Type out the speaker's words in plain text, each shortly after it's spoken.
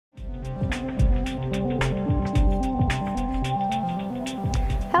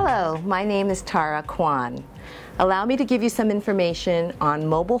Hello, my name is Tahra Kwon. Allow me to give you some information on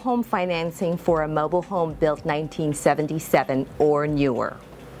mobile home financing for a mobile home built 1977 or newer.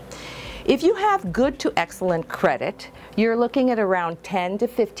 If you have good to excellent credit, you're looking at around 10 to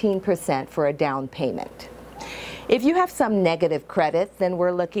 15% for a down payment. If you have some negative credit, then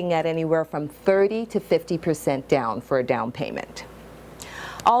we're looking at anywhere from 30 to 50% down for a down payment.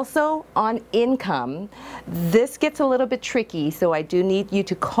 Also, on income, this gets a little bit tricky, so I do need you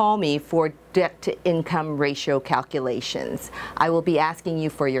to call me for debt-to-income ratio calculations. I will be asking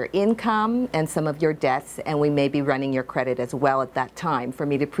you for your income and some of your debts, and we may be running your credit as well at that time for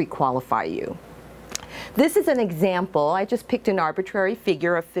me to pre-qualify you. This is an example. I just picked an arbitrary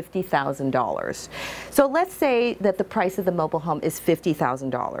figure of $50,000. So let's say that the price of the mobile home is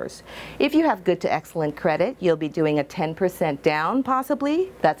 $50,000. If you have good to excellent credit, you'll be doing a 10% down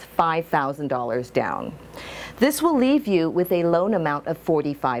possibly. That's $5,000 down. This will leave you with a loan amount of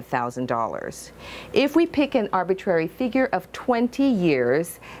 $45,000. If we pick an arbitrary figure of 20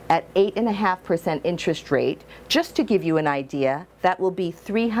 years at 8.5% interest rate, just to give you an idea, that will be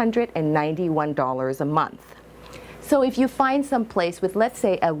 $391 a month. So if you find some place with, let's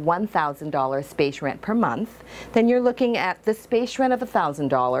say, a $1,000 space rent per month, then you're looking at the space rent of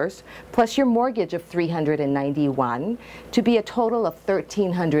 $1,000 plus your mortgage of $391 to be a total of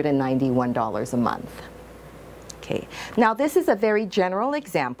 $1,391 a month. Okay. Now this is a very general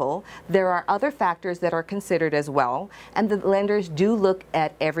example. There are other factors that are considered as well, and the lenders do look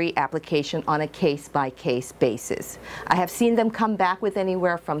at every application on a case-by-case basis. I have seen them come back with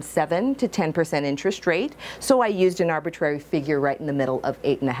anywhere from 7 to 10% interest rate, so I used an arbitrary figure right in the middle of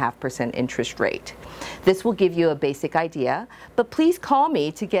 8.5% interest rate. This will give you a basic idea, but please call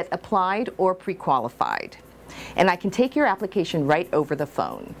me to get applied or pre-qualified, and I can take your application right over the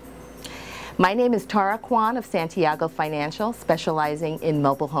phone. My name is Tahra Kwon of Santiago Financial, specializing in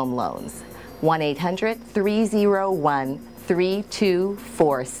mobile home loans.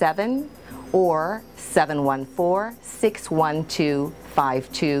 1-800-301-3247 or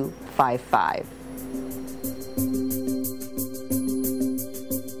 714-612-5255.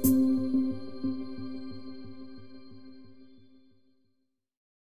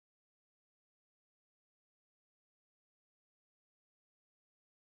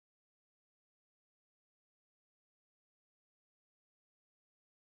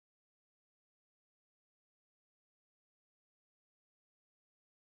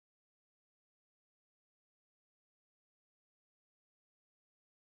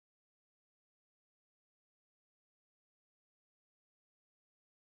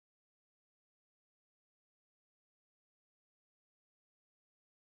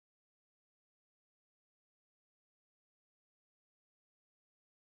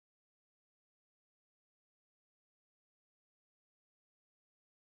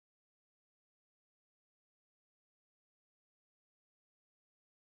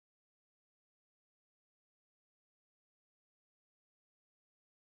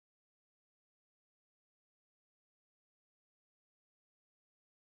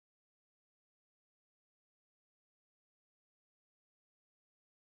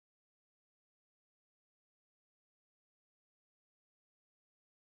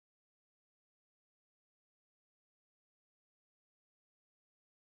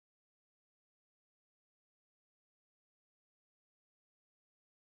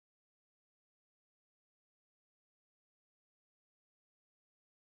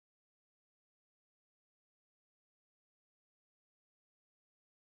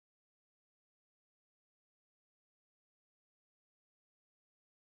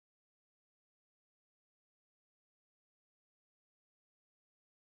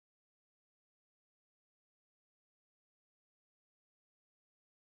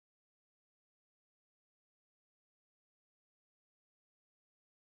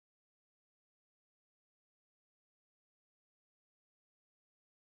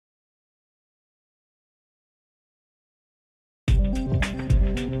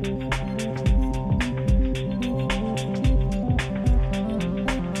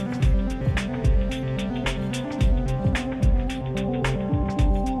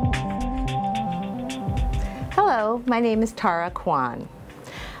 Hello, my name is Tahra Kwon.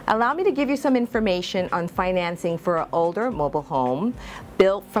 Allow me to give you some information on financing for an older mobile home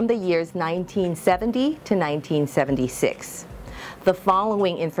built from the years 1970 to 1976. The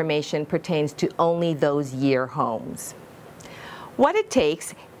following information pertains to only those year homes. What it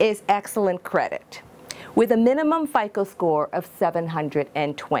takes is excellent credit with a minimum FICO score of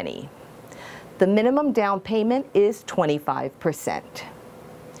 720. The minimum down payment is 25%.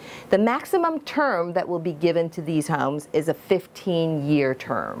 The maximum term that will be given to these homes is a 15-year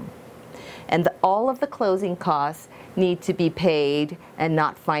term. and all of the closing costs need to be paid and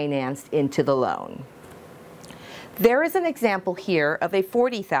not financed into the loan. There is an example here of a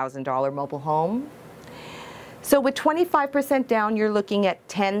 $40,000 mobile home. So with 25% down, you're looking at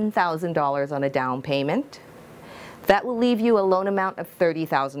 $10,000 on a down payment. That will leave you a loan amount of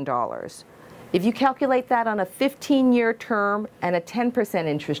 $30,000. If you calculate that on a 15-year term and a 10%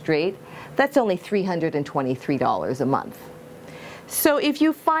 interest rate, that's only $323 a month. So if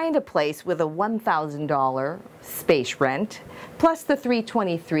you find a place with a $1,000 space rent, plus the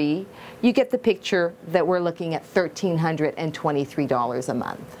 $323, you get the picture that we're looking at $1,323 a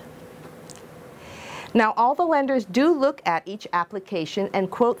month. Now, all the lenders do look at each application and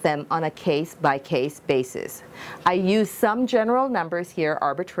quote them on a case-by-case basis. I use some general numbers here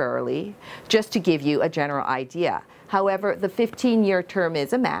arbitrarily, just to give you a general idea. However, the 15-year term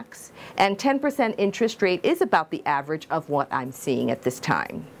is a max, and 10% interest rate is about the average of what I'm seeing at this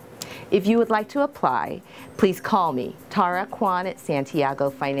time. If you would like to apply, please call me, Tahra Kwon at Santiago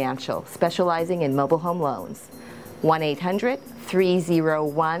Financial, specializing in mobile home loans.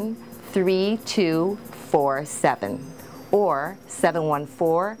 1-800-301-3247 or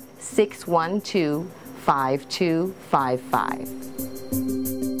 714-612-5255.